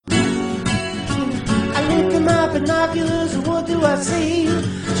my binoculars, and what do I see?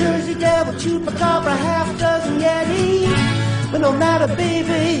 Jersey Devil, Chupacabra, half dozen Yeti. But no matter,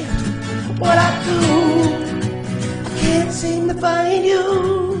 baby, what I do, I can't seem to find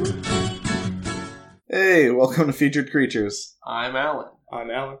you. Hey, welcome to Featured Creatures. I'm Alan. I'm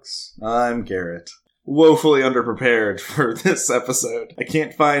Alex. I'm Garrett. Woefully underprepared for this episode. I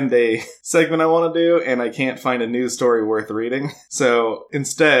can't find a segment I want to do, and I can't find a news story worth reading. So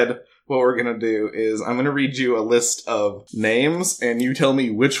instead, what we're going to do is I'm going to read you a list of names, and you tell me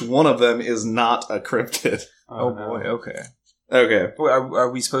which one of them is not a cryptid. Oh boy, okay. Okay. Are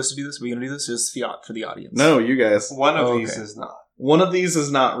we supposed to do this? Are we going to do this just for the audience? No, you guys. One of these is not. One of these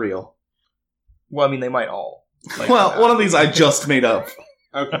is not real. Well, I mean, they might all. Well, one of these I just made up.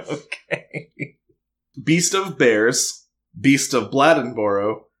 Okay. Beast of Bears, Beast of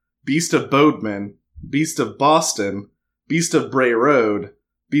Bladenboro, Beast of Bodeman, Beast of Boston, Beast of Bray Road,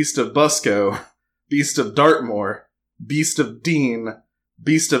 Beast of Busco, Beast of Dartmoor, Beast of Dean,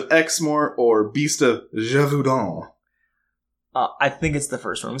 Beast of Exmoor, or Beast of Gévaudan. I think it's the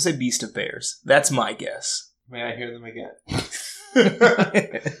first one. I'm going to say Beast of Bears. That's my guess. May I hear them again?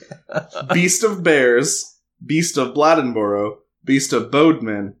 Beast of Bears, Beast of Bladenboro, Beast of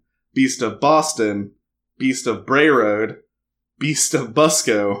Bodeman, Beast of Boston, Beast of Bray Road, Beast of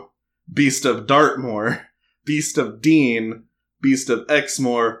Busco, Beast of Dartmoor, Beast of Dean, Beast of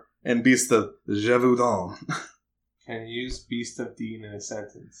Exmoor, and Beast of Gévaudan. Can you use Beast of Dean in a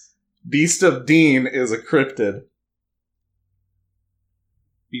sentence? Beast of Dean is a cryptid.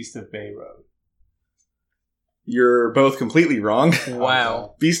 Beast of Bay Road. You're both completely wrong.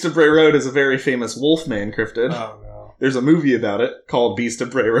 Wow. Beast of Bray Road is a very famous Wolfman cryptid. Oh no. There's a movie about it called Beast of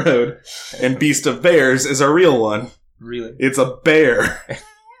Bray Road. And Beast of Bears is a real one. Really? It's a bear.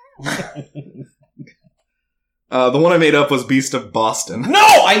 The one I made up was Beast of Boston. No!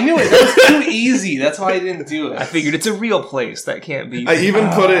 I knew it! That was too easy. That's why I didn't do it. I figured it's a real place. That can't be. I even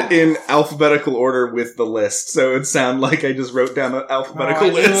put it in alphabetical order with the list, so it'd sound like I just wrote down an alphabetical I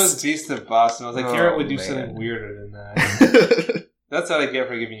knew it was list. Beast of Boston. I was like, Oh, Garrett would do man. something weirder than that. That's what I get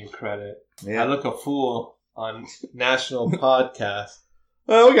for giving you credit. Yeah. I look a fool on national podcast.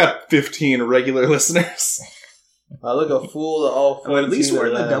 Well, we got 15 regular listeners. I look a fool to all 14 Well, at least we're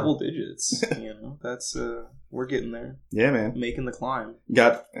in the of them. double digits. You know, that's we're getting there, Yeah, man. making the climb.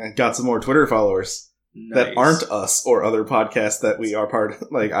 Got some more Twitter followers that Nice. aren't us or other podcasts that we are part of,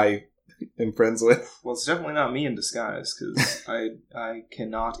 like I am friends with. Well, it's definitely not me in disguise because I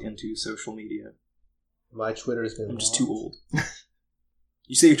cannot into social media. My Twitter's been I'm just too old.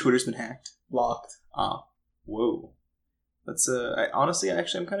 You say your Twitter's been hacked? blocked. Ah, whoa. That's honestly,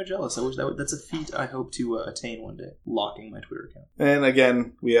 I'm kind of jealous. I wish that's a feat I hope to attain one day. Locking my Twitter account. And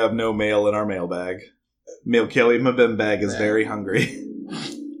again, we have no mail in our mailbag. Kelly Mbembag is very hungry.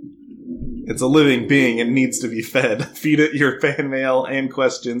 It's a living being and needs to be fed. Feed it your fan mail and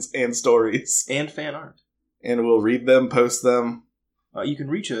questions and stories. And fan art. And we'll read them, post them, You can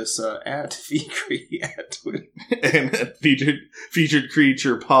reach us at Feedcree at Twitter. and at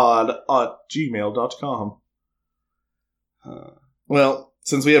featuredcreaturepod at gmail.com. Well,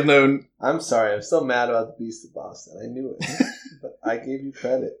 since we have known... I'm sorry, I'm still mad about the Beast of Boston. I knew it. But I gave you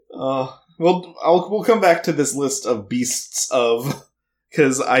credit. we'll come back to this list of beasts of...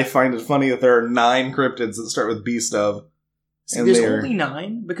 Because I find it funny that there are 9 cryptids that start with beast of. See, there's only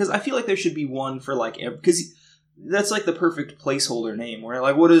 9? Because I feel like there should be one for, like, because that's, like, the perfect placeholder name. Where,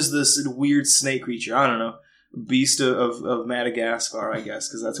 like, what is this weird snake creature? I don't know. Beast of Madagascar, I guess,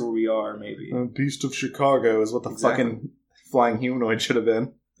 because that's where we are, maybe. Beast of Chicago is what the Exactly. fucking flying humanoid should have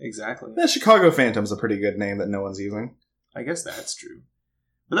been. Exactly. The Chicago Phantom's a pretty good name that no one's using. I guess that's true.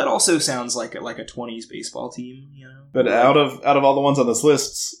 But that also sounds like a 20s baseball team, you know? But out of all the ones on this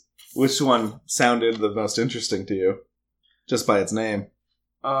list, which one sounded the most interesting to you? Just by its name.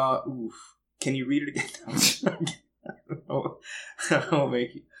 Oof. Can you read it again? I'll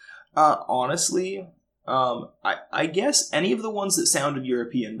make you. Honestly, I guess any of the ones that sounded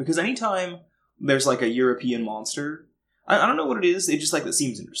European, because anytime there's like a European monster, I don't know what it is, it just like that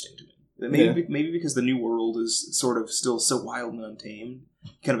seems interesting to me. Maybe because the New World is sort of still so wild and untamed,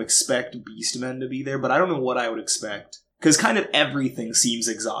 kind of expect beastmen to be there, but I don't know what I would expect. Because kind of everything seems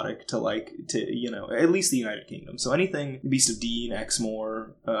exotic to at least the United Kingdom. So anything, Beast of Dean,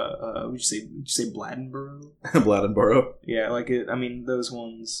 Exmoor, would you say Bladenboro? Bladenboro. Yeah, those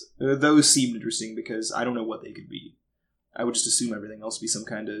ones, those seem interesting because I don't know what they could be. I would just assume everything else would be some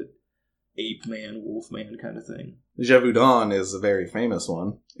kind of ape man, wolf man kind of thing. Gévaudan is a very famous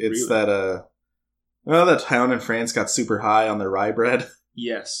one. It's Really? that town in France got super high on their rye bread.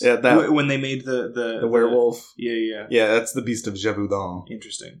 Yes. Yeah, when they made the werewolf. Yeah. Yeah, that's the Beast of Gévaudan.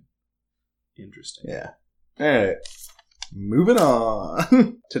 Interesting. Yeah. Alright. Moving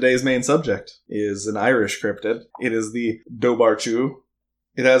on. Today's main subject is an Irish cryptid. It is the Dobarchu.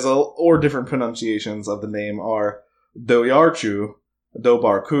 It has or different pronunciations of the name are Doyarchu,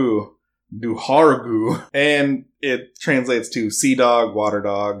 Dobarku, Duhargu, and it translates to sea dog, water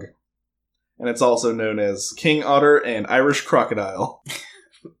dog, and it's also known as king otter and Irish crocodile.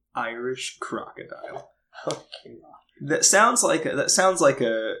 Irish crocodile. Okay. That sounds like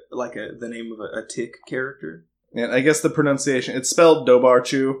the name of a tick character. And I guess the pronunciation, it's spelled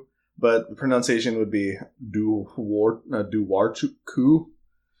Dobarchu, but the pronunciation would be Duwarchu,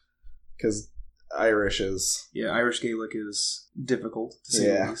 because Irish is... Yeah, Irish Gaelic is difficult, to say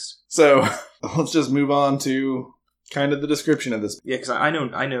the least. So, let's just move on to kind of the description of this. Yeah, because I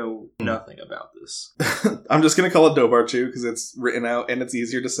know nothing about this. I'm just going to call it Dobarchu, because it's written out and it's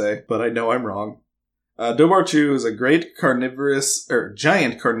easier to say, but I know I'm wrong. Dobarchu is a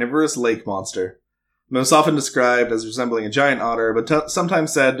giant carnivorous lake monster. Most often described as resembling a giant otter, but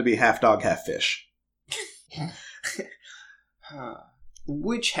sometimes said to be half dog, half fish.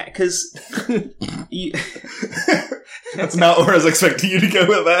 Because... That's not where I was expecting you to go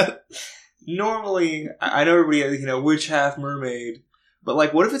with that. Normally, I know everybody, witch, half mermaid, but,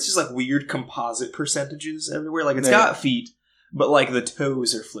 what if it's just, weird composite percentages everywhere? It's got feet, but, the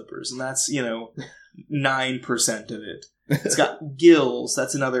toes are flippers, and that's, 9% of it. It's got gills.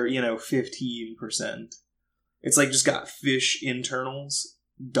 That's another, 15%. It's just got fish internals,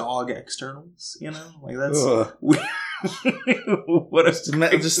 dog externals. That's weird. What a just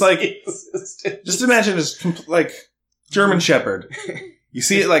imagine just German Shepherd. You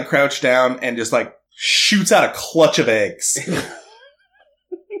see it crouched down and just shoots out a clutch of eggs.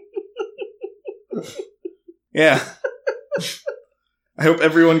 Yeah. I hope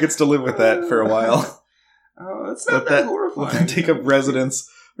everyone gets to live with that for a while. Oh, that's not that horrifying. Take up residence.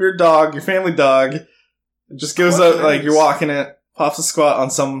 Your dog, your family dog, it just goes out you're walking it, pops a squat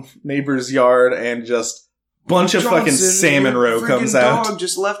on some neighbor's yard, and just bunch of fucking salmon roe comes out. Dog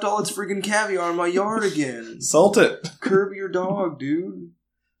just left all its friggin' caviar in my yard again. Salt it. Curb your dog, dude.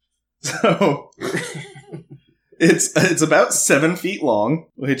 So it's about 7 feet long,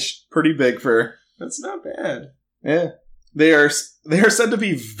 which pretty big for. That's not bad. Yeah. They are said to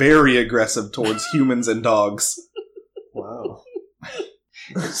be very aggressive towards humans and dogs. Wow.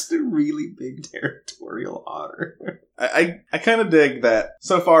 Just a really big territorial otter. I kind of dig that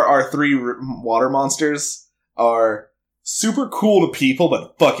so far our 3 water monsters are super cool to people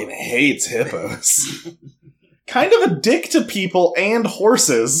but fucking hates hippos. Kind of a dick to people and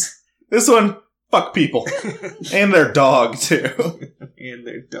horses. This one, fuck people. And their dog, too. And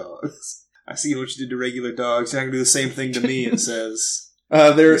their dogs. I seen what you did to regular dogs. You're not gonna do the same thing to me, it says.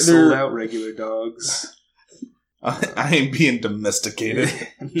 They're sold out regular dogs. I ain't being domesticated.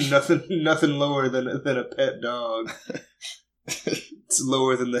 nothing lower than a pet dog. It's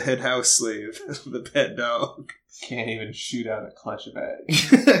lower than the head house slave, the pet dog. Can't even shoot out a clutch of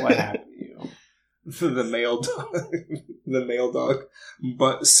eggs. What happened to you? The male dog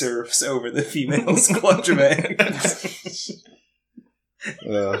butt surfs over the female's clutch of eggs.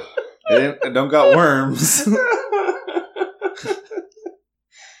 It don't got worms.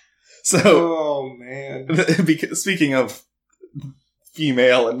 So, oh man. Speaking of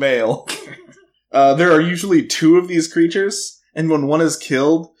female and male, there are usually 2 of these creatures, and when one is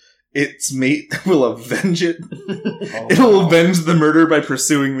killed, its mate will avenge it. It'll avenge the murder by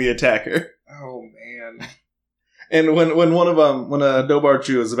pursuing the attacker. Oh man. And when a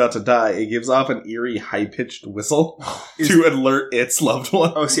Dobarchu is about to die, it gives off an eerie, high-pitched whistle to alert its loved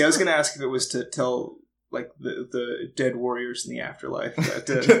one. Oh, see, I was going to ask if it was to tell, the dead warriors in the afterlife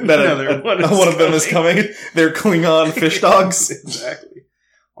that, one of them is coming. They're Klingon fish dogs. Exactly.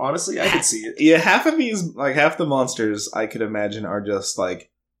 Honestly, I could see it. Yeah, half of these, half the monsters, I could imagine, are just,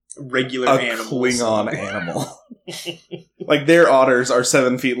 regular animals. Klingon animal. Their otters are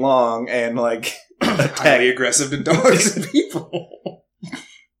 7 feet long and, highly aggressive to dogs and people.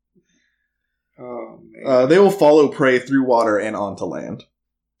 Oh, man. They will follow prey through water and onto land.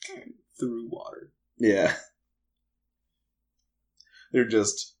 Through water. Yeah. They're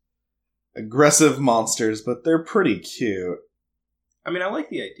just aggressive monsters, but they're pretty cute. I mean, I like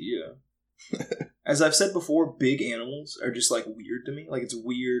the idea. As I've said before, big animals are just, weird to me. It's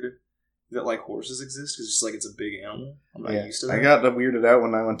weird that, horses exist, because it's a big animal. I'm not used to that. I got weirded out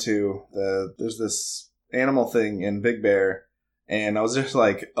when I went to there's this animal thing in Big Bear, and I was just,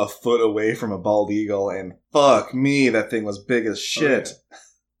 a foot away from a bald eagle, and fuck me, that thing was big as shit. Oh,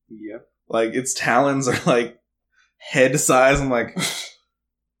 yeah. Its talons are, head size. I'm like,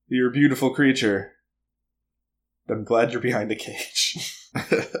 you're a beautiful creature. I'm glad you're behind a cage.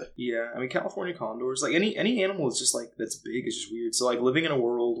 Yeah, I mean, California condors, like any animal is just like that's big is just weird. So like living in a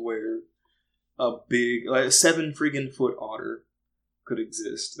world where a big, like a 7-friggin-foot otter could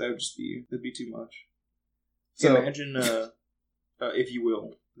exist, that'd be too much. So imagine, if you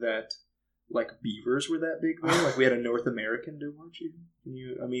will, that like beavers were that big though. Like we had a North American Dobarchu.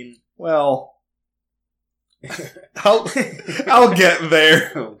 Well, I'll get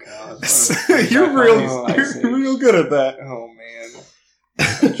there. Oh god, you're real good at that. Oh man.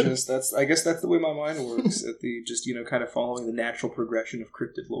 I guess that's the way my mind works. At the kind of following the natural progression of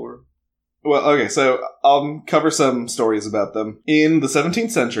cryptid lore. Well, okay, so I'll cover some stories about them. In the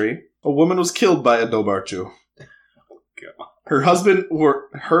 17th century, a woman was killed by a Dobarchu. Oh god! Her husband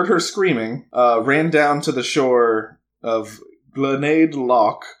heard her screaming, ran down to the shore of Glenade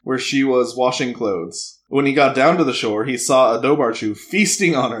Loch, where she was washing clothes. When he got down to the shore, he saw a Dobarchu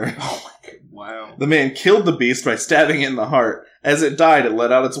feasting on her. Oh my god! Wow! The man killed the beast by stabbing it in the heart. As it died, it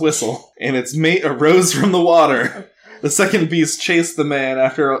let out its whistle, and its mate arose from the water. The second beast chased the man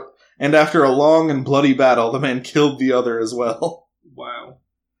after a long and bloody battle, the man killed the other as well. Wow.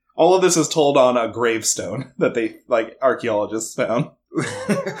 All of this is told on a gravestone that archaeologists found.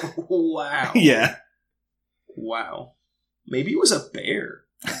 Wow. Yeah. Wow. Maybe it was a bear.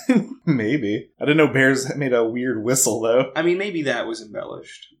 Maybe. I didn't know bears made a weird whistle, though. I mean, maybe that was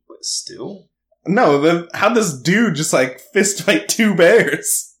embellished, but still. No, how'd this dude just, fist fight 2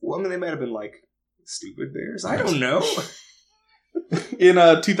 bears? Well, I mean, they might have been, stupid bears. I don't know. In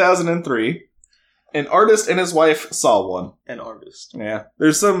 2003, an artist and his wife saw one. An artist. Yeah.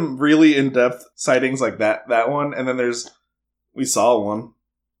 There's some really in-depth sightings like that one, and then we saw one.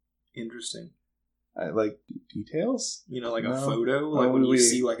 Interesting. Details? A photo? When you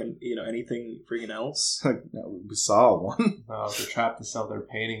see, anything freaking else? No, we saw one. No, they're trapped to sell their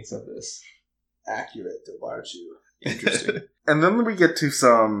paintings of this accurate Dobarchu. Interesting. And then we get to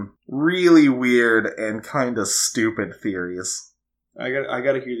some really weird and kind of stupid theories. I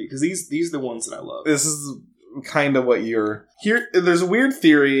gotta hear these, because these are the ones that I love. This is kind of what you're... Here, there's a weird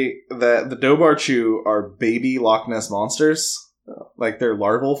theory that the Dobarchu are baby Loch Ness monsters. Like their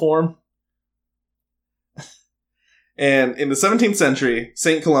larval form. And in the 17th century,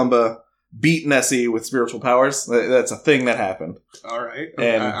 St. Columba beat Nessie with spiritual powers. That's a thing that happened. All right.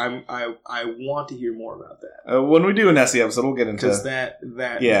 And I want to hear more about that. When we do a Nessie episode, we'll get into... Because that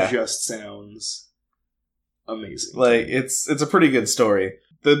just sounds amazing. It's a pretty good story.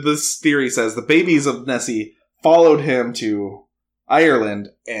 This theory says the babies of Nessie followed him to Ireland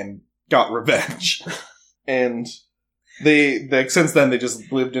and got revenge. And since then, they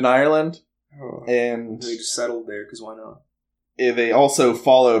just lived in Ireland. Oh. And they just settled there, because why not? They also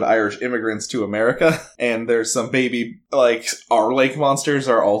followed Irish immigrants to America, and there's some baby, our lake monsters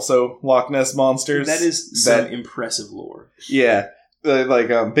are also Loch Ness monsters. That is some impressive lore. Yeah.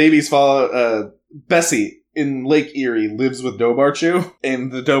 Babies follow, Bessie in Lake Erie lives with Dobarchu,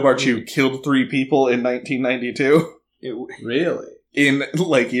 and the Dobarchu killed 3 people in 1992. Really? In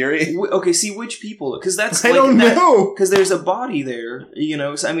Lake Erie. Okay, see which people, because that's I don't know, because there's a body there,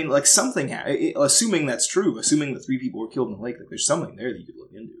 So, I mean, something. Assuming that's true, assuming the 3 people were killed in the lake, there's something there that you could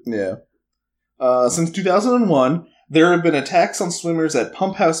look into. Yeah. Since 2001, there have been attacks on swimmers at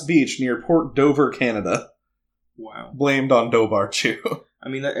Pump House Beach near Port Dover, Canada. Wow. Blamed on Dobarchu. I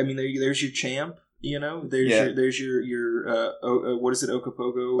mean, there's your champ. There's your what is it,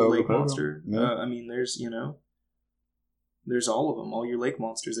 Ogopogo lake monster. Yeah. There's all of them, all your lake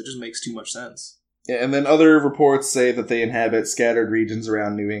monsters. It just makes too much sense. Yeah, and then other reports say that they inhabit scattered regions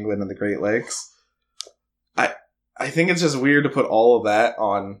around New England and the Great Lakes. I think it's just weird to put all of that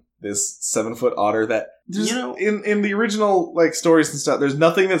on this 7-foot otter that, in the original, stories and stuff, there's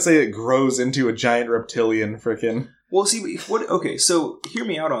nothing that say it grows into a giant reptilian frickin'. Well, see, okay, so hear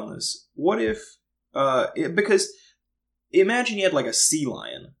me out on this. What if, because imagine you had, a sea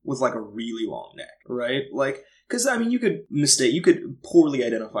lion with, a really long neck, right? Because, you could poorly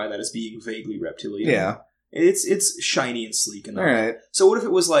identify that as being vaguely reptilian. Yeah. It's shiny and sleek enough. Alright. So what if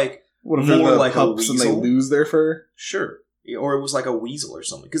it was, what if more they're like a pups and weasel? they lose their fur? Sure. Or it was like a weasel or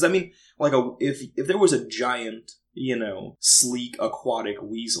something. Because, if there was a giant, sleek, aquatic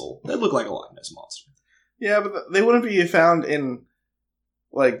weasel, that'd look like a Loch Ness monster. Yeah, but they wouldn't be found in...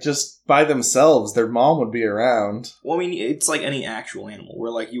 just by themselves, their mom would be around. Well, it's like any actual animal,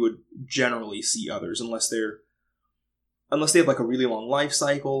 where, you would generally see others, unless they have, a really long life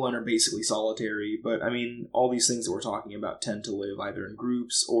cycle and are basically solitary. But, all these things that we're talking about tend to live either in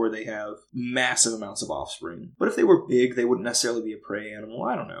groups, or they have massive amounts of offspring. But if they were big, they wouldn't necessarily be a prey animal.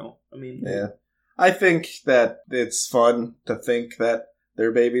 I don't know. Yeah. I think that it's fun to think that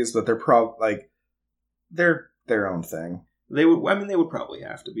they're babies, but they're they're their own thing. They would. I mean, they would probably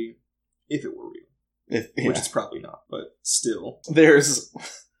have to be if it were real, Yeah. which it's probably not. But still, There's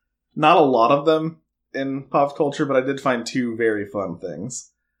not a lot of them in pop culture, but I did find two very fun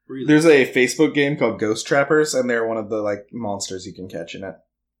things. really There's a Facebook game called Ghost Trappers, and they're one of the like monsters you can catch in it.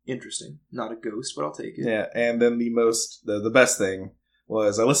 interesting. Not a ghost, but I'll take it. Yeah, and then the best thing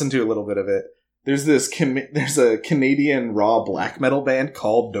was I listened to a little bit of it. There's there's a Canadian raw black metal band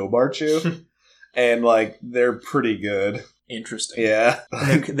called Dobarchu, and like they're pretty good. Interesting. Yeah,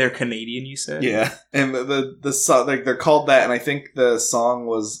 They're Canadian, you said? yeah, and the song like they're called that, and I think the song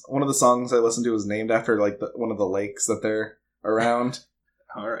was one of the songs I listened to was named after like one of the lakes that they're around.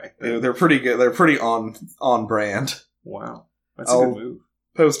 All right. They're pretty good. They're pretty on brand. Wow. That's a good move.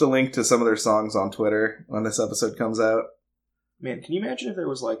 Post a link to some of their songs on Twitter when this episode comes out. Man, can you imagine if there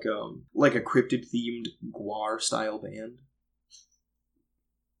was like a cryptid-themed Gwar-style band?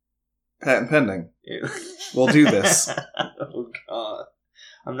 Patent pending. Ew. We'll do this. Oh, God.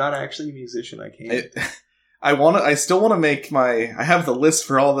 I'm not actually a musician. I can't. I still want to make I have the list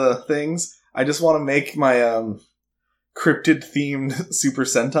for all the things. I just want to make my cryptid themed Super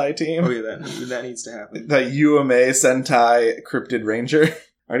Sentai team. Oh yeah, that needs to happen. That UMA Sentai Cryptid Ranger. I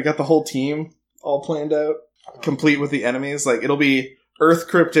already got the whole team all planned out, complete with the enemies. Like it'll be Earth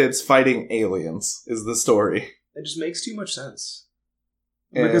cryptids fighting aliens is the story. It just makes too much sense.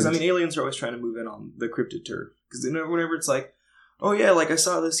 And Because I mean, aliens are always trying to move in on the cryptid turf. Because whenever it's like, oh yeah, like I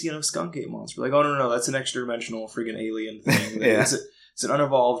saw this skunk ape monster. Like, oh no, that's an extra dimensional friggin' alien thing. Yeah. It's an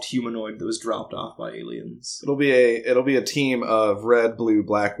unevolved humanoid that was dropped off by aliens. it'll be a team of red, blue,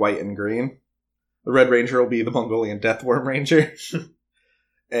 black, white, and green. The Red Ranger will be the Mongolian Deathworm Ranger.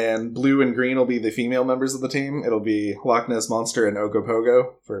 And blue and green will be the female members of the team. It'll be Loch Ness Monster and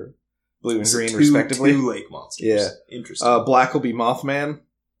Ogopogo for blue and So green, respectively. Two lake monsters. Yeah. Interesting. Black will be Mothman,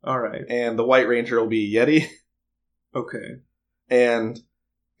 All right. and the White Ranger will be Yeti. Okay. And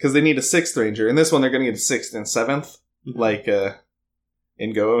because they need a 6th Ranger. In this one, they're going to get a 6th and 7th, Mhm. like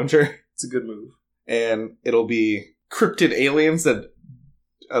in Go-Onger. It's a good move. And it'll be cryptid aliens that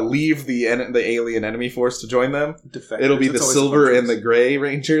leave the alien enemy force to join them. Defectors. It'll be the That's always Silver fun and the choice. Gray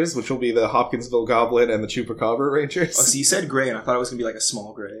Rangers, which will be the Hopkinsville Goblin and the Chupacabra Rangers. Oh, so you said gray, and I thought it was gonna be like a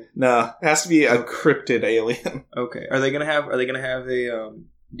small gray. Nah, it has to be a cryptid alien. Okay. Are they gonna have a?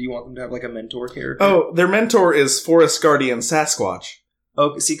 Do you want them to have like a mentor character? Oh, their mentor is Forest Guardian Sasquatch.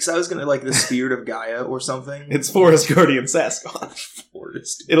 Okay. See, because I was gonna like the Spirit of Gaia or something. It's Forest Guardian Sasquatch.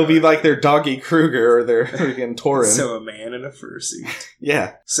 Forest. It'll be like their Doggy Kruger or their freaking Tauren. So a man in a fursuit.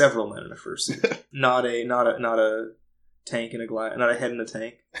 Yeah. Several men in a fursuit. Not a tank in a glass. Not a head in a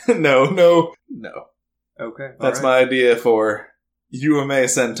tank. No. Okay. That's my idea for UMA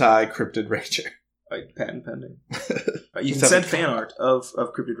Sentai Cryptid Ranger. patent pending. You can Let's send have a fan art of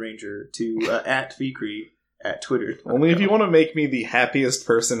Cryptid Ranger to at Fikri at Twitter. Only if you want to make me the happiest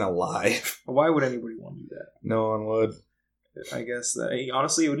person alive. Why would anybody want to do that? No one would. I guess that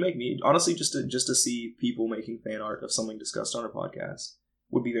honestly, it would make me just to see people making fan art of something discussed on a podcast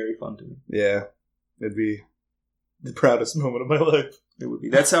would be very fun to me. Yeah. It'd be the proudest moment of my life. It would be.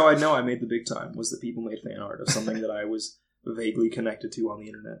 That's how I know I made the big time. Was that people made fan art of something that I was vaguely connected to on the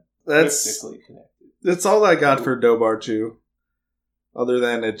internet. That's all I got for Dobarchu. Other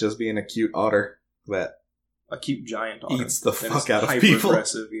than it just being a cute otter that A cute giant otter eats the that fuck is out of people.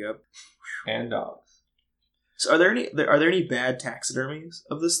 hyper-aggressive, yep. And dogs. So are there any bad taxidermies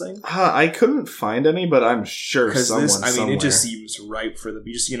of this thing? I couldn't find any, but I'm sure Because someone this, I mean, somewhere. it just seems ripe for the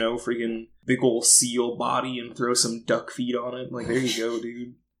just freaking big old seal body and throw some duck feet on it. Like there you go,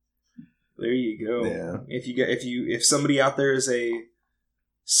 dude. There you go. Yeah. If somebody out there is a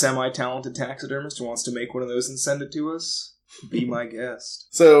semi-talented taxidermist who wants to make one of those and send it to us, be my guest.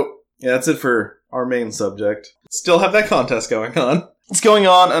 So, yeah, that's it for our main subject. Still have that contest going on. It's going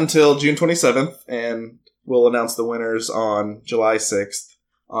on until June 27th, and we'll announce the winners on July 6th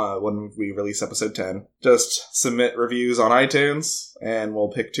when we release episode 10. Just submit reviews on iTunes, and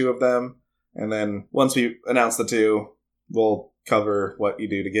we'll pick 2 of them. And then once we announce the 2, we'll cover what you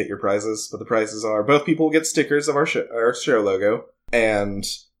do to get your prizes. But the prizes are both people will get stickers of our show logo, and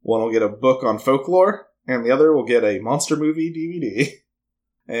one will get a book on folklore, and the other will get a monster movie DVD.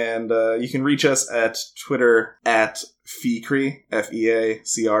 And you can reach us at Twitter at Feacre, Feacre.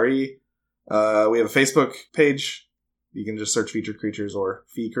 We have a Facebook page. You can just search Featured Creatures or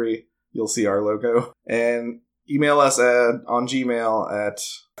Feacre. You'll see our logo. And email us on Gmail at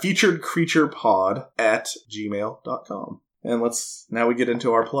featuredcreaturepod@gmail.com. And now we get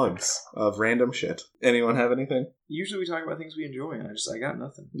into our plugs of random shit. Anyone have anything? Usually we talk about things we enjoy, and I got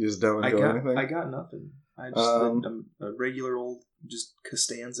nothing. You just don't enjoy anything? I got nothing. I'm a regular old just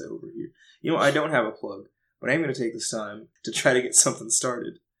Costanza over here. I don't have a plug. but I am going to take this time to try to get something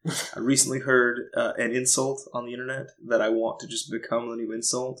started. I recently heard an insult on the internet that I want to just become the new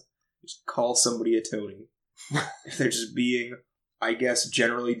insult. Just call somebody a Tony. If they're just being, I guess,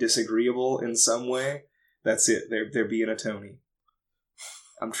 generally disagreeable in some way, that's it. They're being a Tony.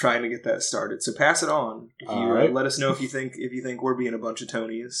 I'm trying to get that started. So pass it on. If you, Alright. let us know if you think we're being a bunch of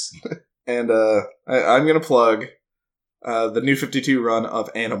Tonys. And I'm going to plug the New 52 run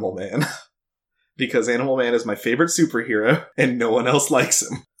of Animal Man. Because Animal Man is my favorite superhero, and no one else likes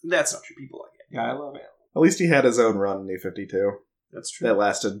him. That's not true. People like it. Yeah, I love it. At least he had his own run in New 52. That's true. That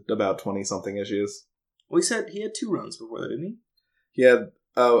lasted about 20-something issues. Well, he said he had 2 runs before that, didn't he? He had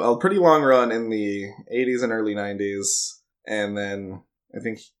a pretty long run in the 80s and early 90s, and then I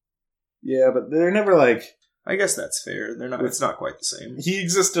think... Yeah, but they're never like... I guess that's fair. They're not. It's not quite the same. He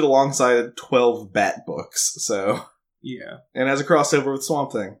existed alongside 12 Bat books, so... Yeah, And as a crossover with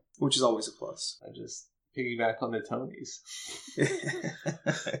Swamp Thing. which is always a plus. I just piggyback on the Tonys.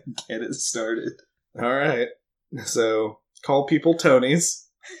 Get it started. Alright. So, call people Tonys,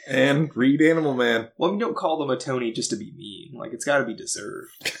 and read Animal Man. Well, I mean, don't call them a Tony just to be mean. Like, it's got to be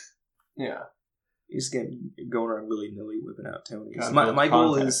deserved. Yeah. You just get going around willy-nilly whipping out Tonys. Gotta My build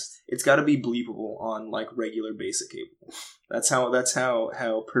goal context. is it's got to be bleepable on like regular basic cable. That's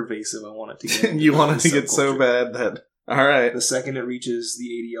how pervasive I want it to get. You want it to The get so subculture. bad that... Alright. The second it reaches the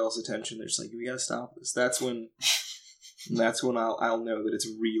ADL's attention, they're just like, we gotta stop this. That's when I'll know that it's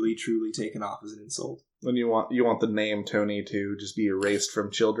really truly taken off as an insult. When you want the name Tony to just be erased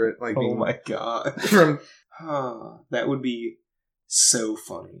from children, like Oh being my god. from That would be so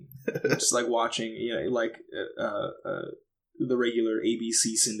funny. Just like watching, the regular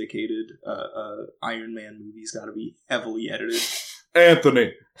ABC syndicated Iron Man movies got to be heavily edited.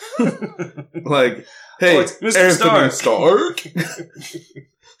 Anthony. Like, hey, it's Mr. Anthony Stark. Stark.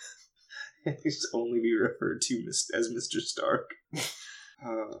 He's only be referred to as Mr. Stark.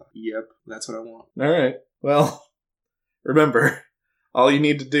 Yep, that's what I want. Alright. Well, remember, all you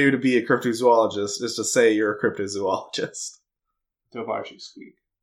need to do to be a cryptozoologist is to say you're a cryptozoologist. Dope Archie squeak.